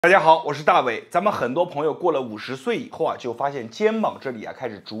大家好，我是大伟。咱们很多朋友过了50岁以后啊，就发现肩膀这里啊开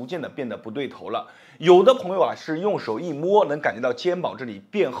始逐渐的变得不对头了。有的朋友啊是用手一摸，能感觉到肩膀这里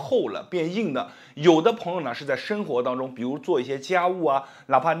变厚了、变硬了。有的朋友呢是在生活当中，比如做一些家务啊，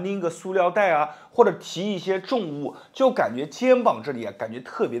哪怕拎个塑料袋啊，或者提一些重物，就感觉肩膀这里啊感觉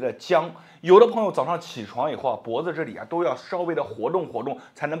特别的僵。有的朋友早上起床以后啊，脖子这里啊都要稍微的活动活动，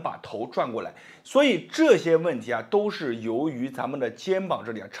才能把头转过来。所以这些问题啊，都是由于咱们的肩膀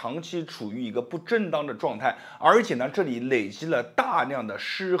这里啊长期处于一个不正当的状态，而且呢这里累积了大量的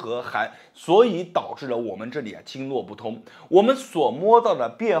湿和寒，所以导致了我们这里啊经络不通。我们所摸到的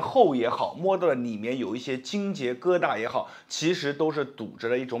变厚也好，摸到的里面有一些筋结疙瘩也好，其实都是堵着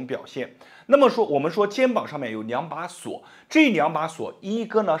的一种表现。那么说，我们说肩膀上面有2把锁，这2把锁，一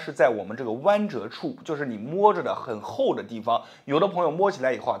个呢是在我们这个弯折处，就是你摸着的很厚的地方，有的朋友摸起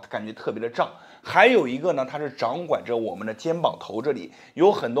来以后啊，感觉特别的胀。还有一个呢，它是掌管着我们的肩膀头这里，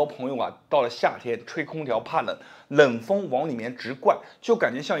有很多朋友啊，到了夏天吹空调怕冷，冷风往里面直灌，就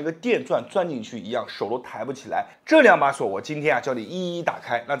感觉像一个电钻钻进去一样，手都抬不起来。这2把锁，我今天啊教你一一打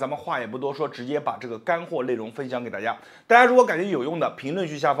开。那咱们话也不多说，直接把这个干货内容分享给大家。大家如果感觉有用的，评论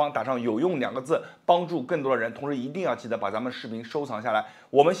区下方打上"有用"2个字，帮助更多的人。同时一定要记得把咱们视频收藏下来。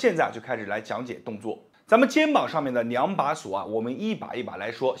我们现在就开始来讲解动作。咱们肩膀上面的2把锁啊，我们一把一把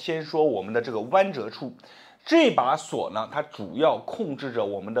来说。先说我们的这个弯折处，这把锁呢，它主要控制着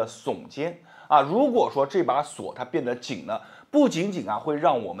我们的耸肩啊。如果说这把锁它变得紧了，不仅仅啊会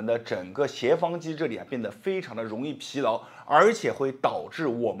让我们的整个斜方肌这里啊变得非常的容易疲劳，而且会导致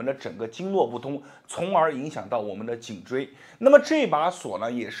我们的整个经络不通，从而影响到我们的颈椎。那么这把锁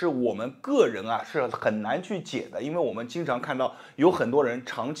呢，也是我们个人啊是很难去解的，因为我们经常看到有很多人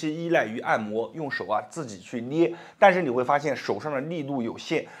长期依赖于按摩，用手啊自己去捏，但是你会发现手上的力度有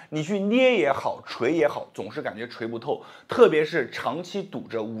限，你去捏也好，捶也好，总是感觉捶不透。特别是长期堵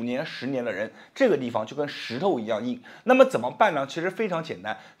着5年、10年的人，这个地方就跟石头一样硬。那么怎么办呢？其实非常简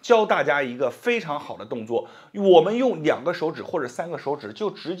单，教大家一个非常好的动作，我们用2个手指或者3个手指就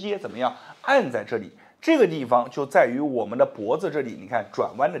直接怎么样按在这里。这个地方就在于我们的脖子这里，你看转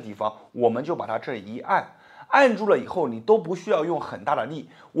弯的地方，我们就把它这里一按，按住了以后，你都不需要用很大的力，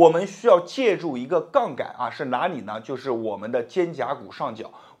我们需要借助一个杠杆啊，是哪里呢？就是我们的肩胛骨上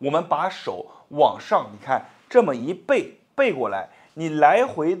角，我们把手往上，你看这么一背过来，你来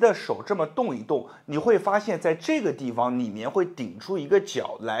回的手这么动一动，你会发现在这个地方里面会顶出一个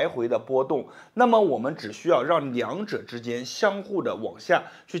角，来回的波动。那么我们只需要让2者之间相互的往下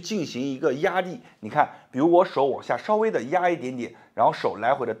去进行一个压力。你看，比如我手往下稍微的压一点点，然后手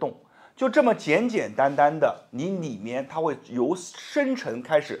来回的动，就这么简简单单的，你里面它会由深层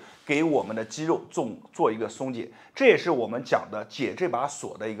开始给我们的肌肉做一个松解。这也是我们讲的解这把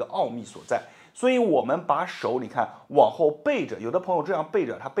锁的一个奥秘所在。所以我们把手你看往后背着，有的朋友这样背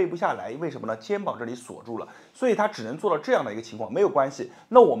着他背不下来，为什么呢？肩膀这里锁住了，所以他只能做到这样的一个情况，没有关系。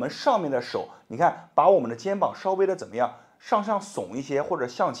那我们上面的手，你看把我们的肩膀稍微的怎么样向上耸一些，或者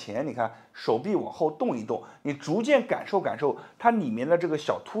向前，你看手臂往后动一动，你逐渐感受它里面的这个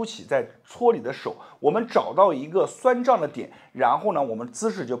小凸起在搓你的手，我们找到一个酸胀的点，然后呢我们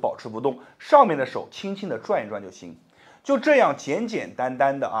姿势就保持不动，上面的手轻轻的转一转就行。就这样简简单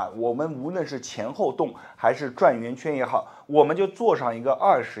单的啊，我们无论是前后动还是转圆圈也好，我们就做上一个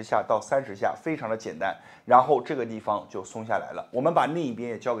20下到30下，非常的简单，然后这个地方就松下来了。我们把另一边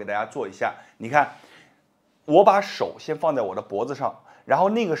也教给大家做一下，你看我把手先放在我的脖子上，然后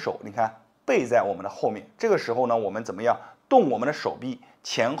那个手你看背在我们的后面，这个时候呢我们怎么样动我们的手臂，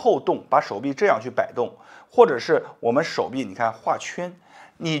前后动，把手臂这样去摆动，或者是我们手臂你看画圈，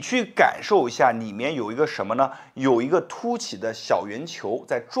你去感受一下里面有一个什么呢？有一个凸起的小圆球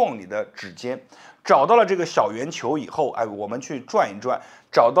在撞你的指尖，找到了这个小圆球以后，哎，我们去转一转，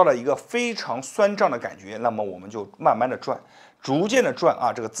找到了一个非常酸胀的感觉，那么我们就慢慢的转，逐渐的转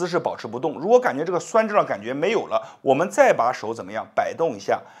啊，这个姿势保持不动。如果感觉这个酸胀的感觉没有了，我们再把手怎么样摆动一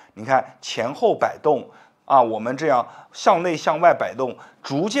下，你看前后摆动啊，我们这样向内向外摆动，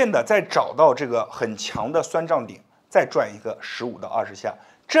逐渐的再找到这个很强的酸胀点，再转一个15到20下。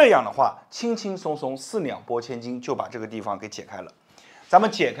这样的话，轻轻松松4两拨千斤就把这个地方给解开了。咱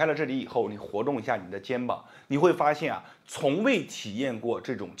们解开了这里以后，你活动一下你的肩膀，你会发现啊，从未体验过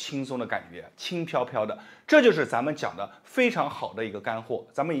这种轻松的感觉，轻飘飘的。这就是咱们讲的非常好的一个干货。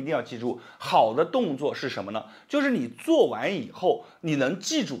咱们一定要记住，好的动作是什么呢？就是你做完以后，你能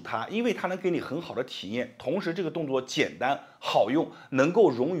记住它，因为它能给你很好的体验。同时，这个动作简单好用，能够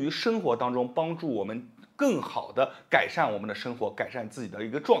融于生活当中，帮助我们更好的改善我们的生活，改善自己的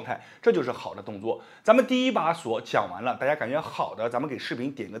一个状态，这就是好的动作。咱们第1把锁讲完了，大家感觉好的，咱们给视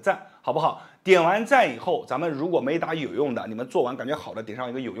频点个赞，好不好？点完赞以后，咱们如果没打有用的，你们做完感觉好的，点上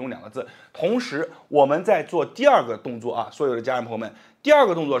一个有用2个字。同时，我们在做第2个动作啊，所有的家人朋友们，第2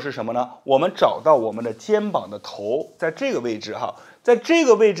个动作是什么呢？我们找到我们的肩膀的头，在这个位置哈，在这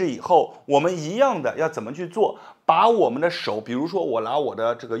个位置以后，我们一样的要怎么去做？把我们的手，比如说我拿我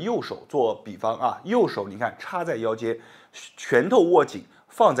的这个右手做比方啊，右手你看插在腰间，拳头握紧，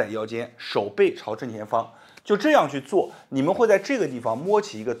放在腰间，手背朝正前方。就这样去做，你们会在这个地方摸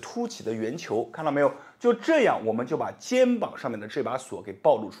起一个凸起的圆球，看到没有？就这样，我们就把肩膀上面的这把锁给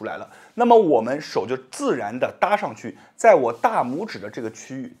暴露出来了。那么我们手就自然的搭上去，在我大拇指的这个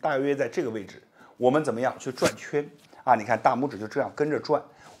区域，大约在这个位置，我们怎么样去转圈啊？你看大拇指就这样跟着转，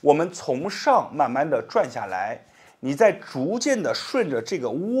我们从上慢慢的转下来，你再逐渐的顺着这个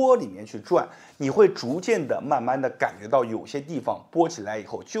窝里面去转，你会逐渐的慢慢的感觉到有些地方拨起来以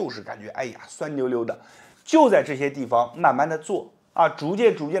后，就是感觉哎呀酸溜溜的。就在这些地方慢慢的做啊，逐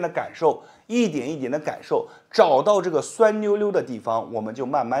渐的感受，一点一点的感受，找到这个酸溜溜的地方，我们就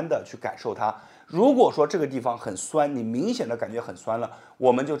慢慢的去感受它。如果说这个地方很酸，你明显的感觉很酸了，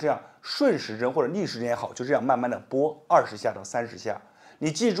我们就这样顺时针或者逆时针也好，就这样慢慢的拨20下到30下。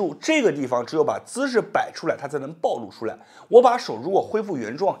你记住，这个地方只有把姿势摆出来，它才能暴露出来。我把手如果恢复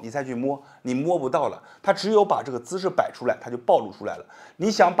原状，你再去摸，你摸不到了。它只有把这个姿势摆出来，它就暴露出来了。你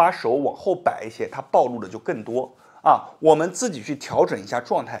想把手往后摆一些，它暴露的就更多啊。我们自己去调整一下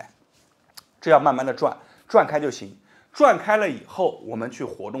状态，这样慢慢的转开就行。转开了以后，我们去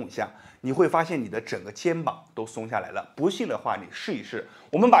活动一下，你会发现你的整个肩膀都松下来了。不信的话，你试一试。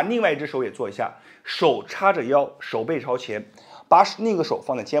我们把另外一只手也做一下，手插着腰，手背朝前。把另一个手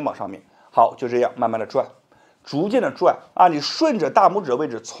放在肩膀上面，好，就这样慢慢的转，逐渐的转啊，你顺着大拇指的位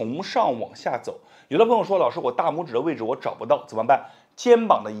置从上往下走。有的朋友说，老师，我大拇指的位置我找不到，怎么办？肩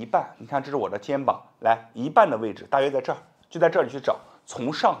膀的一半，你看这是我的肩膀，来一半的位置，大约在这儿，就在这儿你去找，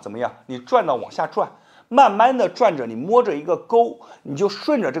从上怎么样？你转到往下转，慢慢的转着，你摸着一个沟，你就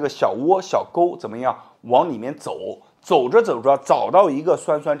顺着这个小窝小沟怎么样往里面走，走着找到一个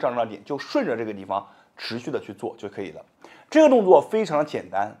酸酸胀胀的点，就顺着这个地方持续的去做就可以了。这个动作非常的简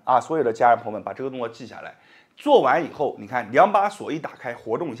单啊，所有的家人朋友们把这个动作记下来。做完以后，你看2把锁一打开，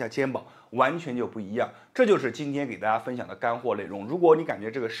活动一下肩膀，完全就不一样。这就是今天给大家分享的干货内容。如果你感觉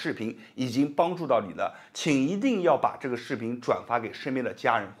这个视频已经帮助到你了，请一定要把这个视频转发给身边的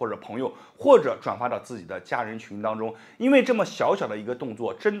家人或者朋友，或者转发到自己的家人群当中，因为这么小小的一个动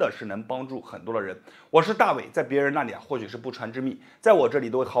作，真的是能帮助很多的人。我是大伟，在别人那里或许是不传之秘，在我这里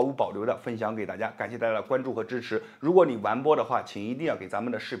都会毫无保留的分享给大家。感谢大家的关注和支持。如果你完播的话，请一定要给咱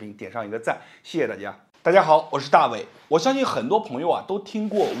们的视频点上一个赞，谢谢大家。大家好，我是大伟。我相信很多朋友啊都听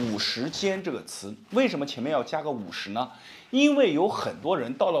过50肩这个词，为什么前面要加个50呢？因为有很多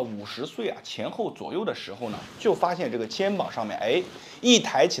人到了50岁啊前后左右的时候呢，就发现这个肩膀上面，一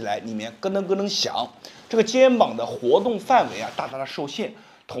抬起来里面咯噔咯噔响，这个肩膀的活动范围啊大大的受限。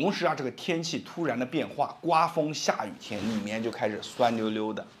同时啊，这个天气突然的变化，刮风下雨天，里面就开始酸溜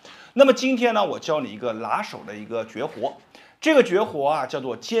溜的。那么今天呢，我教你一个拿手的一个绝活。这个绝活啊，叫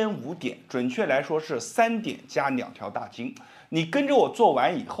做肩5点，准确来说是3点加2条大筋。你跟着我做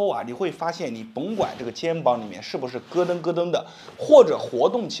完以后啊，你会发现，你甭管这个肩膀里面是不是咯噔咯噔的，或者活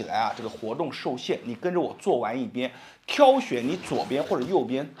动起来啊，这个活动受限，你跟着我做完一边，挑选你左边或者右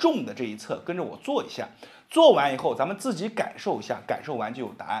边重的这一侧，跟着我做一下。做完以后，咱们自己感受一下，感受完就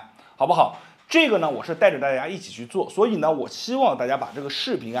有答案，好不好？这个呢，我是带着大家一起去做，所以呢，我希望大家把这个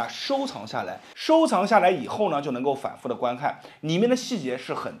视频啊收藏下来，收藏下来以后呢，就能够反复的观看，里面的细节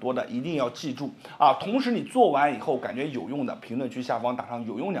是很多的，一定要记住啊。同时你做完以后感觉有用的，评论区下方打上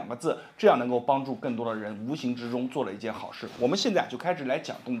有用2个字，这样能够帮助更多的人无形之中做了一件好事。我们现在就开始来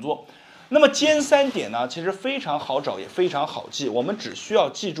讲动作。那么肩3点呢，其实非常好找，也非常好记。我们只需要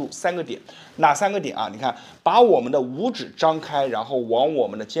记住3个点，哪3个点啊？你看，把我们的5指张开，然后往我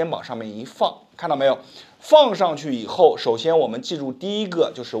们的肩膀上面一放，看到没有？放上去以后，首先我们记住第一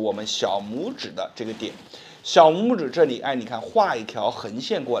个就是我们小拇指的这个点。小拇指这里，你看画一条横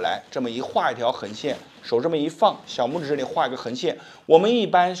线过来，这么一画一条横线，手这么一放，小拇指这里画一个横线。我们一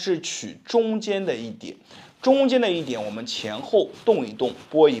般是取中间的一点。中间的一点，我们前后动一动，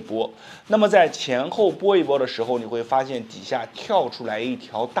拨一拨。那么在前后拨一拨的时候，你会发现底下跳出来一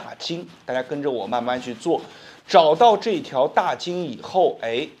条大筋，大家跟着我慢慢去做。找到这条大筋以后，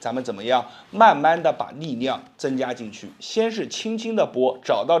咱们怎么样？慢慢的把力量增加进去。先是轻轻的拨，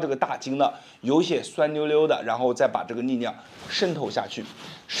找到这个大筋了，有些酸溜溜的，然后再把这个力量渗透下去。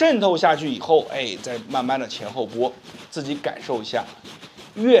渗透下去以后，再慢慢的前后拨，自己感受一下。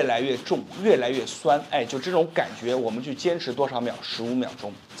越来越重，越来越酸，就这种感觉，我们去坚持多少秒？15秒钟，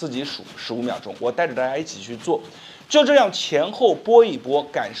自己数15秒钟。我带着大家一起去做。就这样前后拨一拨，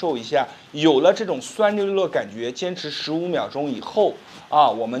感受一下，有了这种酸溜溜的感觉，坚持15秒钟以后啊，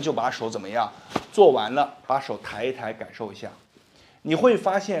我们就把手怎么样做完了，把手抬一抬，感受一下，你会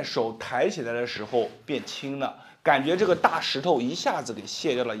发现手抬起来的时候变轻了，感觉这个大石头一下子给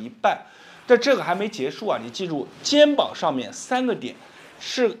卸掉了一半。但这个还没结束啊，你记住，肩膀上面3个点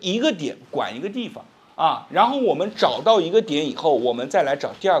是一个点管一个地方啊，然后我们找到一个点以后，我们再来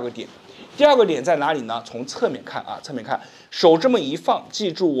找第2个点。第2个点在哪里呢？从侧面看啊，侧面看，手这么一放，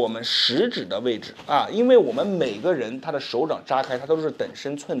记住我们食指的位置啊，因为我们每个人他的手掌扎开，它都是等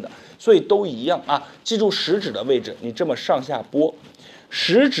身寸的，所以都一样啊。记住食指的位置，你这么上下拨，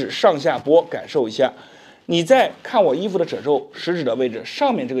食指上下拨，感受一下。你再看我衣服的褶皱，食指的位置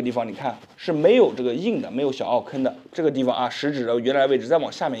上面这个地方，你看是没有这个印的，没有小凹坑的这个地方啊，食指的原来位置，再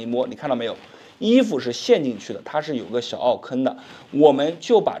往下面一摸，你看到没有？衣服是陷进去的，它是有个小凹坑的，我们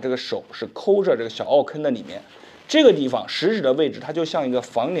就把这个手是抠着这个小凹坑的里面，这个地方食指的位置，它就像一个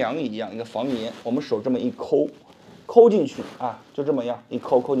房梁一样，一个房檐，我们手这么一抠，抠进去啊，就这么样一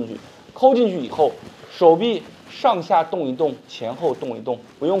抠进去，抠进去以后，手臂上下动一动，前后动一动，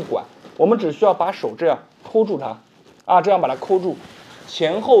不用管，我们只需要把手这样抠住它，啊，这样把它抠住，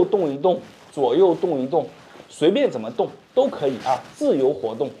前后动一动，左右动一动，随便怎么动都可以啊，自由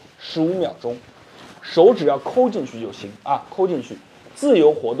活动15秒钟。手只要抠进去就行啊，抠进去，自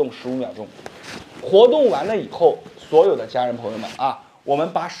由活动15秒钟。活动完了以后，所有的家人朋友们啊，我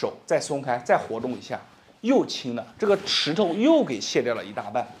们把手再松开，再活动一下，又轻了，这个石头又给卸掉了一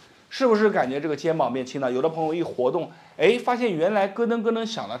大半，是不是感觉这个肩膀变轻了？有的朋友一活动，哎，发现原来咯噔咯噔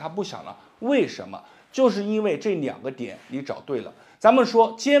响了，它不响了，为什么？就是因为这2个点你找对了。咱们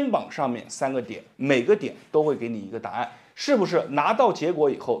说肩膀上面3个点，每个点都会给你一个答案。是不是拿到结果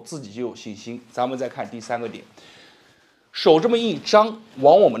以后自己就有信心？咱们再看第3个点，手这么一张，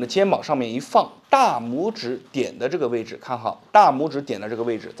往我们的肩膀上面一放，大拇指点的这个位置，看好，大拇指点的这个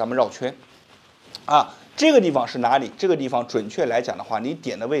位置，咱们绕圈啊，这个地方是哪里？这个地方准确来讲的话，你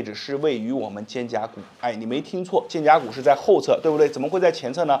点的位置是位于我们肩胛骨。哎，你没听错，肩胛骨是在后侧，对不对？怎么会在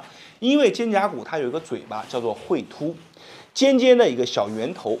前侧呢？因为肩胛骨它有一个嘴巴，叫做会突。尖尖的一个小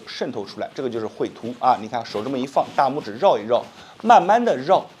圆头渗透出来，这个就是会突啊！你看手这么一放，大拇指绕一绕，慢慢的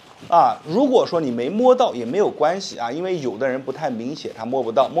绕啊。如果说你没摸到也没有关系啊，因为有的人不太明显，他摸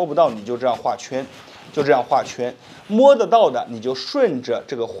不到，摸不到你就这样画圈，就这样画圈。摸得到的你就顺着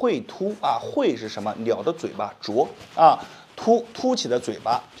这个会突啊，会是什么？鸟的嘴巴，啄啊，凸起的嘴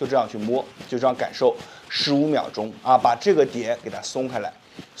巴，就这样去摸，就这样感受15秒钟啊，把这个点给它松开来，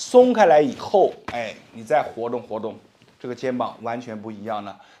松开来以后，哎，你再活动活动。这个肩膀完全不一样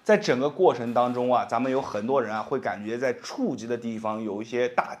了，在整个过程当中啊，咱们有很多人啊会感觉在触及的地方有一些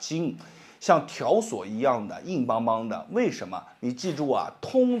大筋，像条索一样的硬邦邦的。为什么？你记住啊，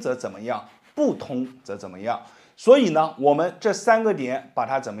通则怎么样，不通则怎么样。所以呢，我们这3个点把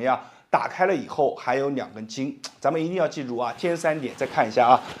它怎么样打开了以后，还有2根筋，咱们一定要记住啊。肩3点，再看一下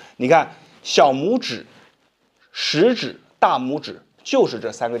啊，你看小拇指、食指、大拇指。就是这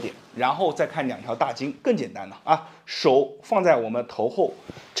3个点，然后再看2条大筋，更简单了啊！手放在我们头后，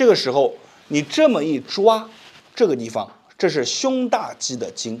这个时候你这么一抓，这个地方这是胸大肌的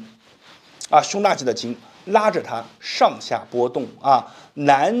筋啊，胸大肌的筋，拉着它上下波动啊，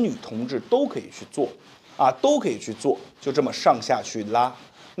男女同志都可以去做啊，都可以去做，就这么上下去拉，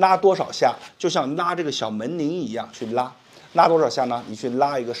拉多少下，就像拉这个小门铃一样去拉。拉多少下呢？你去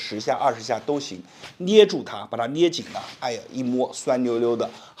拉一个10下、20下都行，捏住它，把它捏紧了。哎呀，一摸酸溜溜的。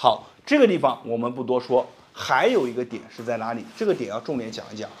好，这个地方我们不多说。还有一个点是在哪里？这个点要重点讲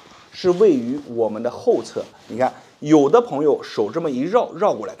一讲，是位于我们的后侧。你看，有的朋友手这么一绕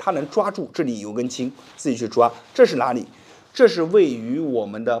过来，他能抓住这里有根筋，自己去抓。这是哪里？这是位于我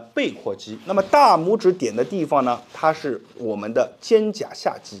们的背阔肌。那么大拇指点的地方呢？它是我们的肩胛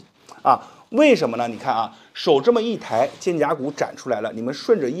下肌啊。为什么呢？你看啊，手这么一抬，肩胛骨展出来了，你们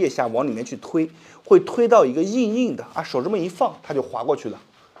顺着腋下往里面去推，会推到一个硬硬的啊，手这么一放，它就滑过去了，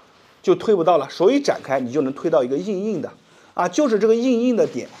就推不到了。手一展开，你就能推到一个硬硬的啊，就是这个硬硬的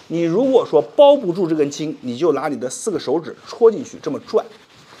点。你如果说包不住这根筋，你就拿你的4个手指戳进去，这么转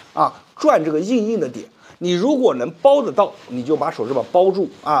啊，转这个硬硬的点。你如果能包得到，你就把手这么包住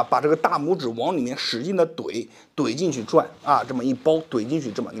啊，把这个大拇指往里面使劲的怼进去转啊，这么一包怼进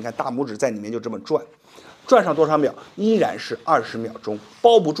去，这么你看大拇指在里面就这么转，转上多少秒？依然是20秒钟。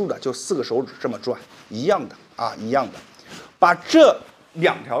包不住的就4个手指这么转，一样的啊，一样的。把这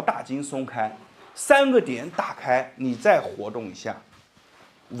2条大筋松开，3个点打开，你再活动一下，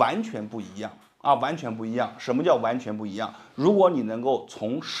完全不一样啊，完全不一样。什么叫完全不一样？如果你能够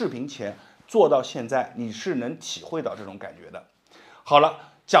从视频前做到现在，你是能体会到这种感觉的。好了，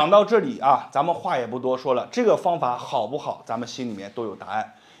讲到这里啊，咱们话也不多说了，这个方法好不好，咱们心里面都有答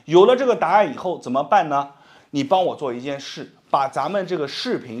案。有了这个答案以后怎么办呢？你帮我做一件事，把咱们这个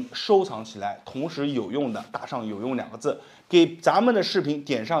视频收藏起来，同时有用的打上有用2个字，给咱们的视频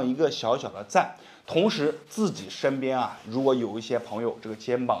点上一个小小的赞。同时自己身边啊，如果有一些朋友这个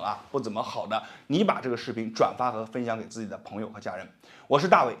肩膀啊不怎么好的，你把这个视频转发和分享给自己的朋友和家人。我是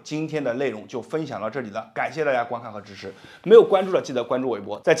大伟，今天的内容就分享到这里了，感谢大家观看和支持。没有关注的记得关注我一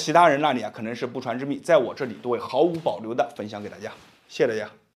波，在其他人那里啊可能是不传之秘，在我这里都会毫无保留的分享给大家。谢谢大家。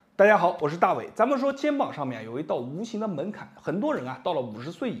大家好，我是大伟。咱们说肩膀上面有一道无形的门槛，很多人啊到了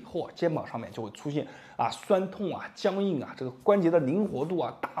50岁以后啊，肩膀上面就会出现酸痛啊、僵硬啊，这个关节的灵活度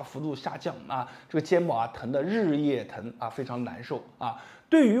啊大幅度下降啊，这个肩膀啊疼得日夜疼啊，非常难受啊。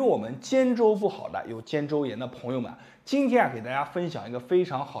对于我们肩周不好的、有肩周炎的朋友们，今天啊给大家分享一个非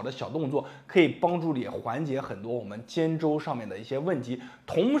常好的小动作，可以帮助你缓解很多我们肩周上面的一些问题，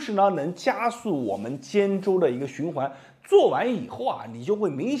同时呢能加速我们肩周的一个循环。做完以后啊，你就会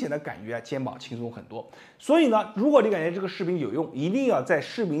明显的感觉肩膀轻松很多。所以呢，如果你感觉这个视频有用，一定要在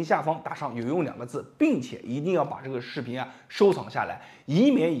视频下方打上有用2个字，并且一定要把这个视频啊收藏下来，以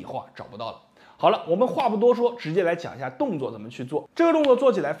免以后啊找不到了。好了，我们话不多说，直接来讲一下动作怎么去做。这个动作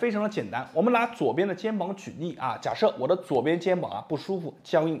做起来非常的简单，我们拿左边的肩膀举例啊，假设我的左边肩膀啊不舒服、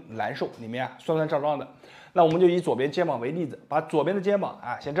僵硬、难受，里面啊酸酸胀胀的，那我们就以左边肩膀为例子，把左边的肩膀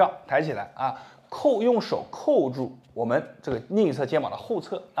啊先这样抬起来啊。用手扣住我们这个另一侧肩膀的后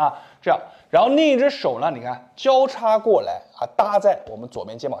侧啊，这样，然后另一只手呢，你看交叉过来啊，搭在我们左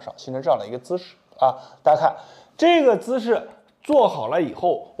边肩膀上，形成这样的一个姿势啊。大家看这个姿势做好了以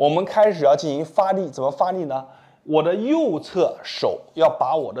后，我们开始要进行发力，怎么发力呢？我的右侧手要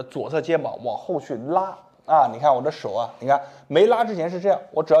把我的左侧肩膀往后去拉啊，你看我的手啊，你看没拉之前是这样，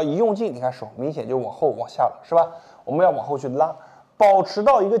我只要一用劲，你看手明显就往后往下了，是吧？我们要往后去拉。保持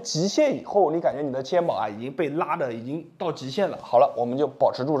到一个极限以后，你感觉你的肩膀啊已经被拉的已经到极限了。好了，我们就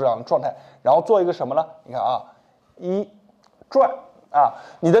保持住这样的状态，然后做一个什么呢？你看啊，一转啊，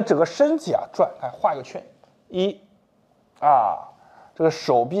你的整个身体啊转，看画一个圈，一啊，这个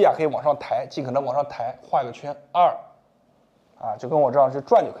手臂啊可以往上抬，尽可能往上抬，画一个圈，二啊，就跟我这样去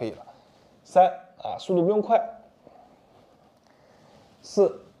转就可以了，三啊，速度不用快，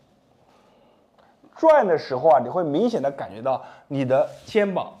四。转的时候啊，你会明显的感觉到你的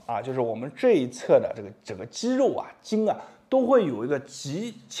肩膀啊，就是我们这一侧的这个整个肌肉啊、筋啊，都会有一个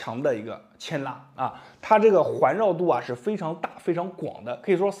极强的一个牵拉啊，它这个环绕度啊是非常大、非常广的，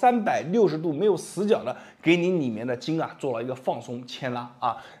可以说360度没有死角的给你里面的筋啊做了一个放松牵拉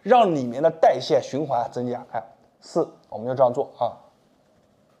啊，让里面的代谢循环增加。看4，我们就这样做啊。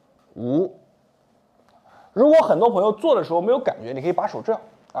5，如果很多朋友做的时候没有感觉，你可以把手这样。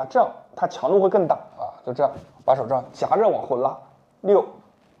啊，这样它强度会更大啊，就这样把手这样夹着往后拉。6，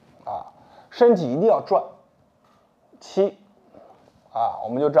啊，身体一定要转。7，啊，我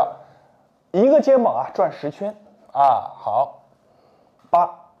们就这样，一个肩膀啊转10圈啊，好。8，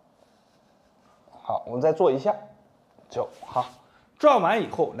好，我们再做一下。9，好，转完以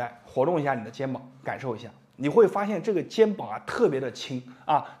后来活动一下你的肩膀，感受一下。你会发现这个肩膀啊特别的轻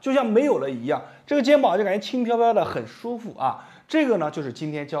啊，就像没有了一样，这个肩膀就感觉轻飘飘的，很舒服啊。这个呢就是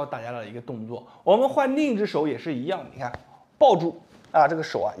今天教大家的一个动作。我们换另一只手也是一样，你看抱住啊，这个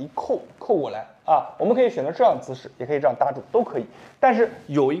手啊一扣过来啊，我们可以选择这样的姿势，也可以这样搭住，都可以。但是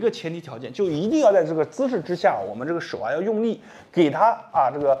有一个前提条件，就一定要在这个姿势之下，我们这个手啊要用力，给它啊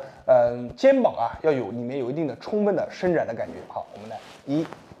这个肩膀啊要有里面有一定的充分的伸展的感觉。好，我们来1。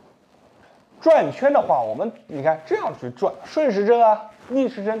转圈的话，我们你看这样去转，顺时针啊、逆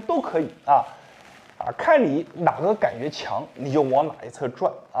时针都可以啊，看你哪个感觉强，你就往哪一侧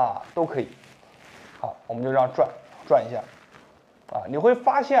转啊，都可以。好，我们就这样转一下啊，你会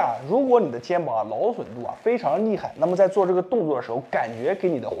发现啊，如果你的肩膀啊劳损度啊非常厉害，那么在做这个动作的时候，感觉给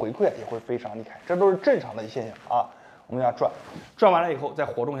你的回馈也会非常厉害，这都是正常的现象啊。我们要转完了以后，再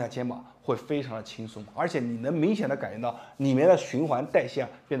活动一下肩膀，会非常的轻松，而且你能明显的感觉到里面的循环代谢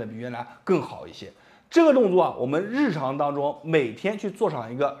变得比原来更好一些。这个动作啊，我们日常当中每天去做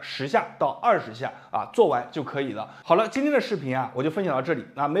上一个10下到20下啊，做完就可以了。好了，今天的视频啊，我就分享到这里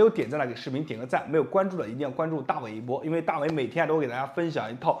啊。没有点赞的给视频点个赞，没有关注的一定要关注大伟一波，因为大伟每天都会给大家分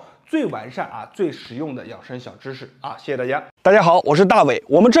享一套最完善啊、最实用的养生小知识啊。谢谢大家。大家好，我是大伟。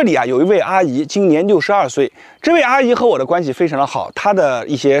我们这里啊有一位阿姨，今年62岁。这位阿姨和我的关系非常的好，她的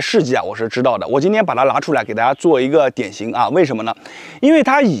一些事迹啊我是知道的。我今天把它拿出来给大家做一个典型啊。为什么呢？因为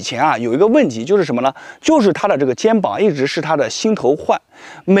她以前啊有一个问题，就是什么呢？就是她的这个肩膀一直是她的心头患。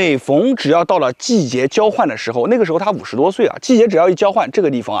每逢只要到了季节交换的时候，那个时候她50多岁啊，季节只要一交换，这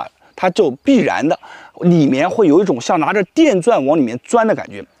个地方啊它就必然的里面会有一种像拿着电钻往里面钻的感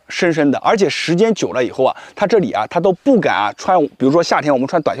觉。深深的，而且时间久了以后啊，它这里啊，它都不敢啊穿，比如说夏天我们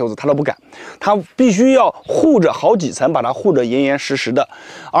穿短袖子，它都不敢，它必须要护着好几层，把它护着严严实实的，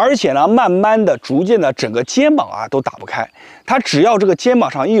而且呢，慢慢的、逐渐的，整个肩膀啊都打不开。它只要这个肩膀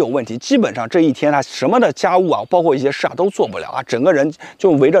上一有问题，基本上这一天它什么的家务啊，包括一些事啊都做不了啊，整个人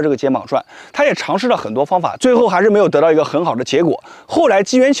就围着这个肩膀转。他也尝试了很多方法，最后还是没有得到一个很好的结果。后来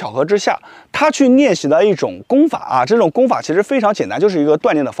机缘巧合之下，他去练习了一种功法啊，这种功法其实非常简单，就是一个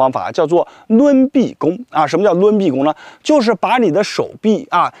锻炼的方法，叫做抡臂功啊。什么叫抡臂功呢？就是把你的手臂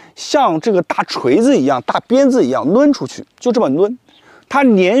啊，像这个大锤子一样、大鞭子一样抡出去，就这么抡。他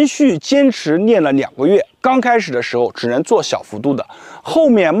连续坚持练了2个月，刚开始的时候只能做小幅度的，后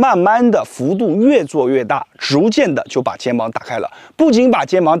面慢慢的幅度越做越大，逐渐的就把肩膀打开了。不仅把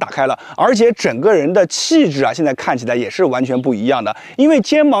肩膀打开了，而且整个人的气质啊，现在看起来也是完全不一样的。因为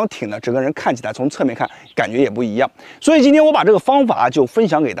肩膀挺了，整个人看起来从侧面看感觉也不一样。所以今天我把这个方法就分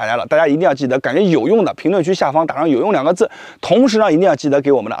享给大家了，大家一定要记得，感觉有用的评论区下方打上有用2个字，同时呢一定要记得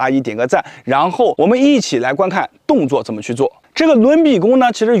给我们的阿姨点个赞，然后我们一起来观看动作怎么去做。这个抡臂功呢，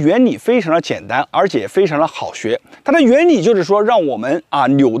其实原理非常的简单，而且非常的好学。它的原理就是说，让我们啊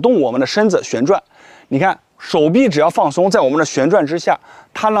扭动我们的身子旋转。你看，手臂只要放松，在我们的旋转之下，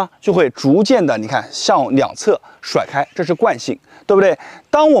它呢就会逐渐的，你看向两侧甩开，这是惯性，对不对？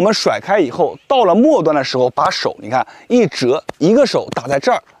当我们甩开以后，到了末端的时候，把手你看一折，一个手打在这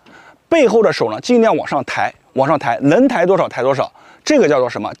儿，背后的手呢尽量往上抬，往上抬，能抬多少抬多少。这个叫做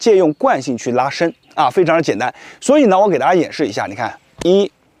什么？借用惯性去拉伸啊，非常的简单。所以呢，我给大家演示一下，你看，1、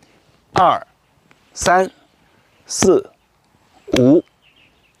2、3、4、5、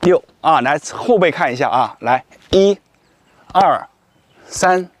6啊，来后背看一下啊，来1、2、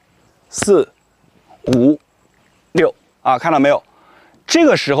3、4、5、6啊，看到没有？这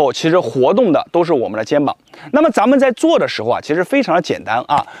个时候其实活动的都是我们的肩膀。那么咱们在做的时候啊，其实非常的简单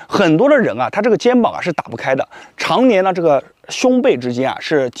啊。很多的人啊，他这个肩膀啊是打不开的，常年呢这个胸背之间啊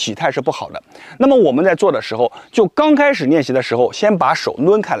是体态是不好的。那么我们在做的时候，就刚开始练习的时候，先把手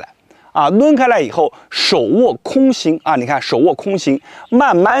抡开来啊，抡开来以后，手握空心啊，你看手握空心，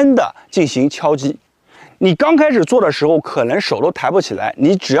慢慢的进行敲击。你刚开始做的时候，可能手都抬不起来，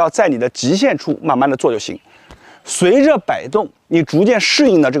你只要在你的极限处慢慢的做就行。随着摆动，你逐渐适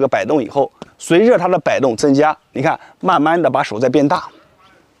应了这个摆动以后，随着它的摆动增加，你看，慢慢的把手再变大，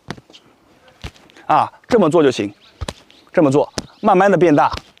啊，这么做就行，这么做，慢慢的变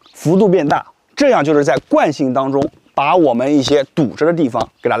大，幅度变大，这样就是在惯性当中把我们一些堵着的地方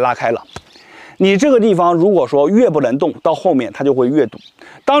给它拉开了。你这个地方如果说越不能动，到后面它就会越堵。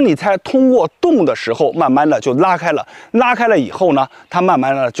当你才通过动的时候，慢慢的就拉开了，拉开了以后呢，它慢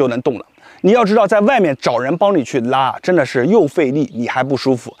慢的就能动了。你要知道，在外面找人帮你去拉，真的是又费力，你还不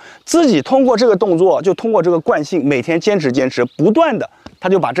舒服。自己通过这个动作，就通过这个惯性，每天坚持，不断的，他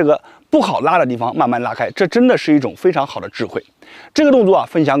就把这个不好拉的地方慢慢拉开。这真的是一种非常好的智慧。这个动作啊，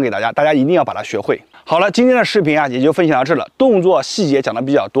分享给大家，大家一定要把它学会。好了，今天的视频啊也就分享到这了。动作细节讲的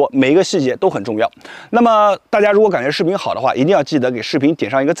比较多，每一个细节都很重要。那么大家如果感觉视频好的话，一定要记得给视频点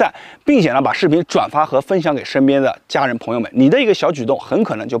上一个赞，并且呢把视频转发和分享给身边的家人朋友们。你的一个小举动很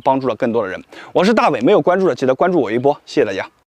可能就帮助了更多的人。我是大伟，没有关注的记得关注我一波，谢谢大家。